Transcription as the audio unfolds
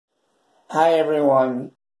Hi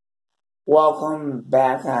everyone, welcome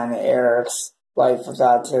back on Eric's Life with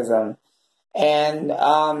Autism.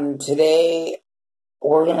 And today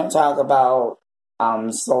we're going to talk about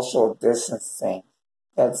social distancing.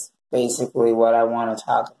 That's basically what I want to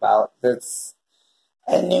talk about. That's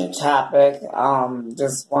a new topic.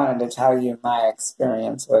 Just wanted to tell you my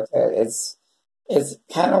experience with it. It's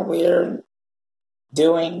kind of weird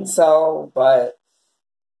doing so, but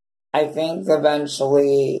I think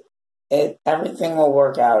eventually everything will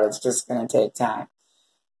work out. It's just going to take time.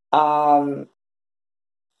 Um,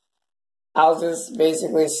 I'll just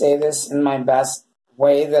basically say this in my best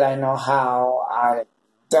way that I know how. I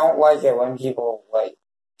don't like it when people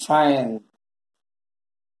try and,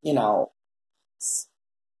 you know,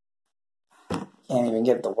 can't even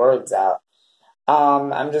get the words out.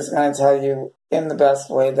 I'm just going to tell you in the best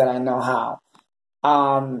way that I know how.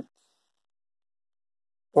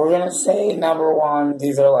 We're going to say number one,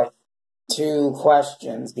 these are like two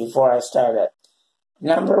questions before I start it.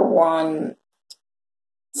 Number one,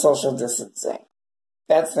 social distancing.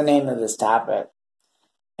 That's the name of this topic.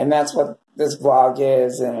 And that's what this vlog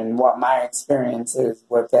is and what my experience is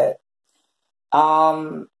with it.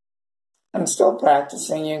 I'm still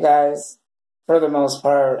practicing, you guys, for the most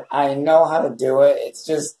part. I know how to do it. It's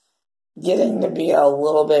just getting to be a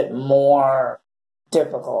little bit more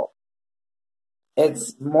difficult.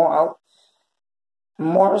 It's more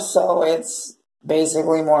so, it's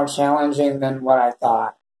basically more challenging than what I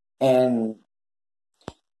thought. And,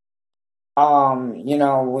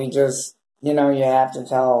 we just, you have to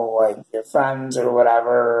tell, your friends or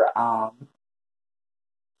whatever,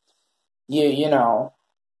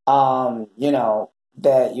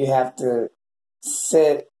 that you have to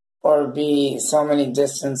sit or be so many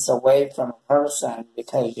distance away from a person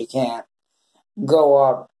because you can't go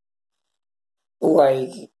up,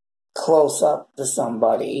 close up to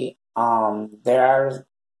somebody. There are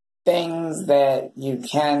things that you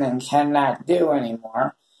can and cannot do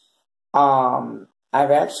anymore.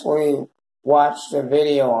 I've actually watched a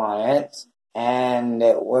video on it, and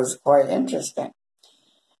it was quite interesting.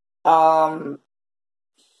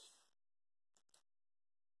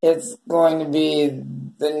 It's going to be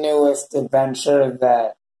the newest adventure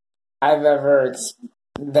that I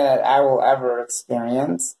will ever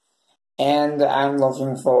experience, and I'm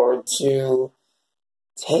looking forward to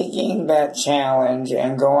taking that challenge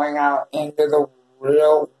and going out into the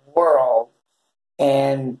real world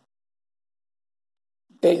and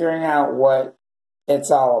figuring out what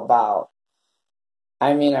it's all about.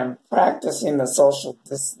 I mean, I'm practicing the social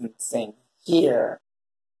distancing here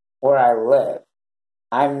where I live.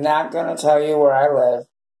 I'm not going to tell you where I live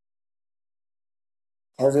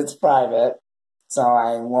because it's private, so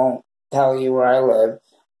I won't tell you where I live.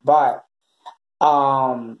 But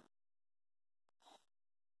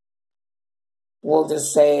we'll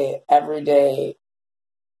just say every day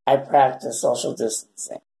I practice social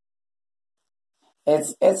distancing.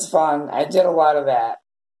 It's fun. I did a lot of that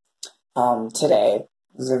today.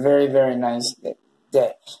 It was a very, very nice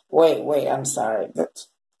day. Wait, I'm sorry.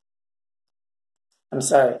 I'm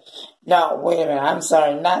sorry. No, wait a minute. I'm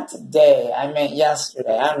sorry. Not today. I meant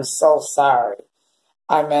yesterday. I'm so sorry.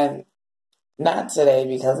 I meant not today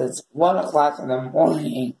because it's 1 o'clock in the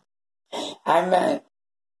morning. I meant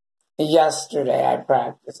yesterday I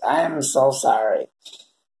practiced. I am so sorry.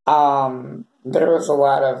 There was a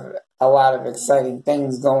lot of exciting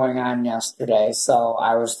things going on yesterday, so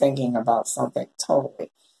I was thinking about something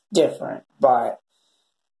totally different, but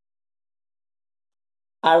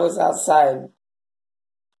I was outside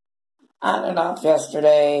on and off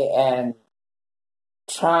yesterday and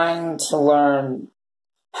trying to learn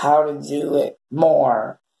how to do it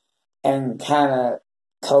more and kind of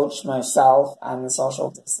coach myself on the social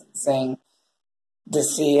distancing to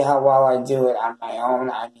see how well I do it on my own.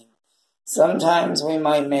 I mean, sometimes we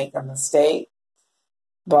might make a mistake,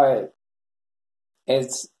 but it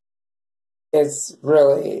is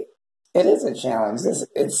a challenge.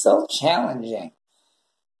 It's so challenging.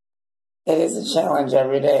 It is a challenge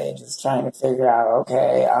every day, just trying to figure out,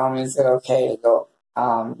 okay, is it okay to go,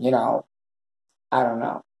 I don't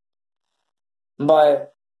know.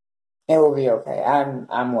 But it will be okay. I'm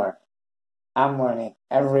learning. I'm learning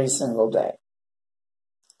every single day.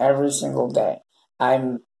 Every single day.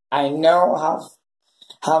 I know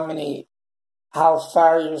how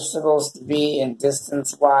far you're supposed to be in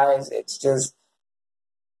distance wise. It's just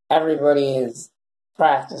everybody is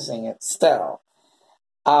practicing it still.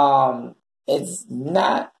 It's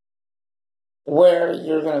not where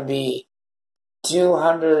you're going to be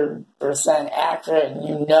 200% accurate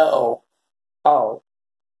and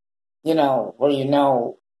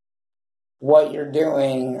where what you're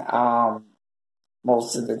doing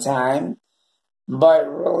most of the time. But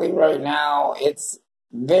really, right now, it's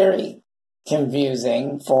very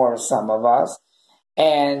confusing for some of us.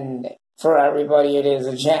 And for everybody, it is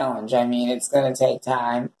a challenge. I mean, it's going to take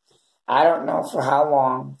time. I don't know for how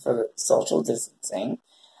long for the social distancing.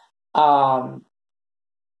 But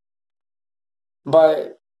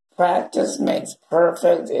practice makes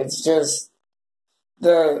perfect. It's just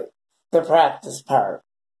the practice part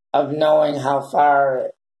of knowing how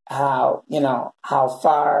far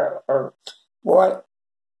or what.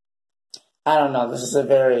 I don't know. This is a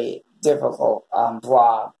very difficult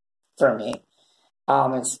vlog for me,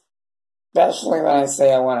 especially when I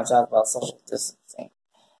say I want to talk about social distancing.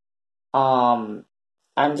 I'm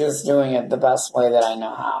just doing it the best way that I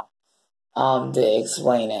know how to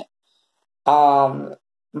explain it.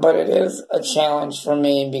 But it is a challenge for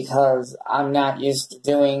me because I'm not used to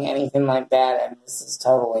doing anything like that, and this is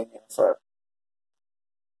totally new for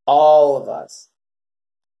all of us.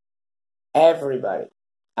 Everybody.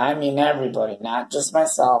 I mean everybody, not just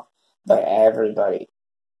myself, but everybody.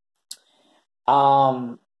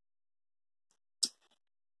 I'm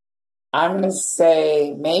gonna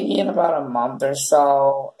say maybe in about a month or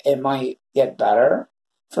so, it might get better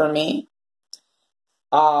for me.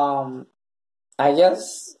 I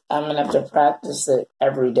guess I'm gonna have to practice it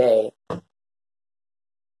every day.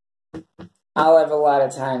 I'll have a lot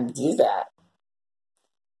of time to do that.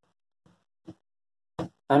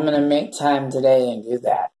 I'm gonna make time today and do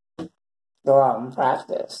that. Go out and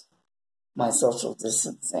practice my social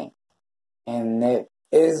distancing. And it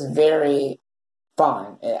is very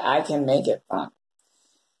fun. I can make it fun.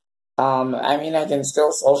 I mean, I can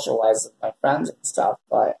still socialize with my friends and stuff,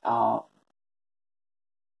 but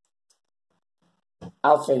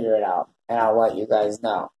I'll figure it out, and I'll let you guys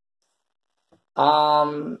know.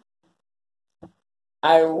 I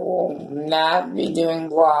will not be doing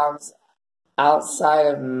vlogs outside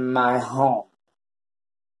of my home,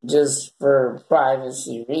 just for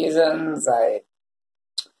privacy reasons.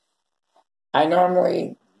 I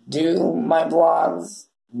normally do my vlogs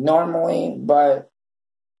normally, but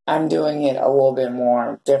I'm doing it a little bit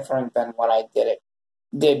more different than what I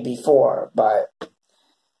did before, but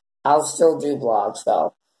I'll still do vlogs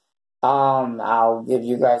though. I'll give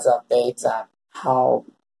you guys updates on how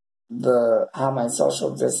my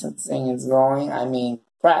social distancing is going. I mean,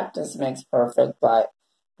 practice makes perfect, but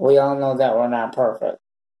we all know that we're not perfect.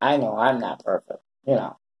 I know I'm not perfect, you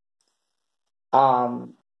know.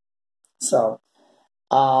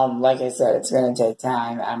 Like I said, it's gonna take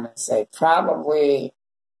time. I'm gonna say probably,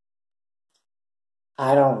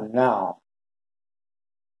 I don't know.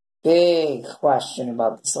 Big question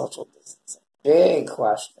about the social distancing. Big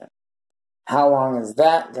question. How long is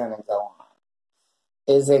that going to go on?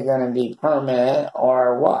 Is it going to be permanent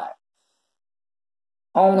or what?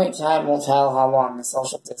 Only time will tell how long the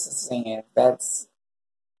social distancing is. That's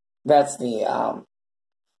the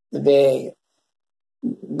big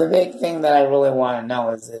thing that I really want to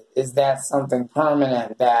know is that something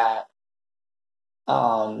permanent that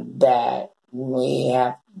that we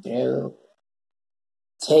have to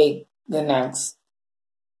take the next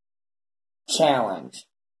challenge.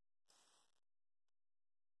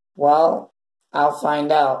 Well, I'll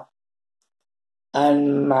find out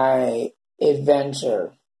on my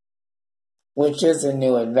adventure, which is a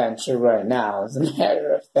new adventure right now, as a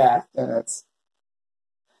matter of fact, and it's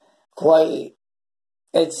quite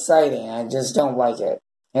exciting. I just don't like it.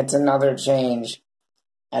 It's another change.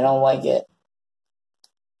 I don't like it.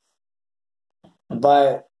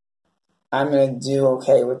 But I'm going to do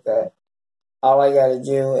okay with it. All I got to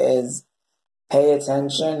do is pay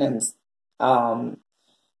attention and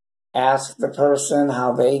ask the person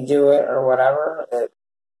how they do it or whatever. It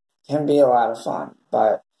can be a lot of fun,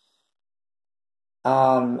 but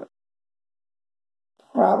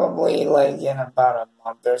probably like in about a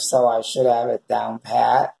month or so I should have it down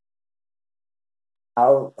pat.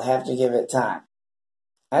 I'll have to give it time.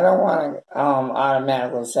 I don't want to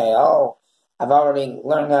automatically say, oh, I've already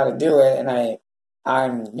learned how to do it, and I'm I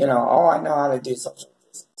know how to do social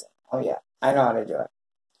distancing. Oh yeah, I know how to do it.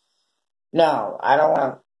 No, I don't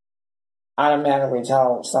want to automatically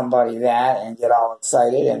tell somebody that and get all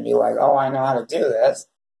excited and be like, oh, I know how to do this.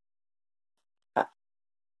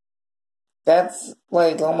 That's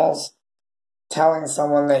like almost telling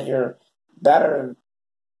someone that you're better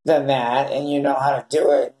than that and you know how to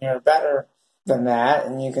do it and you're better than that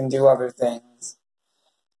and you can do other things.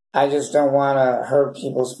 I just don't want to hurt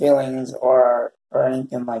people's feelings or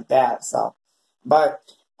anything like that. So, but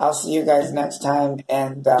I'll see you guys next time,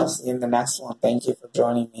 and I'll see you in the next one. Thank you for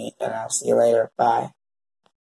joining me, and I'll see you later. Bye.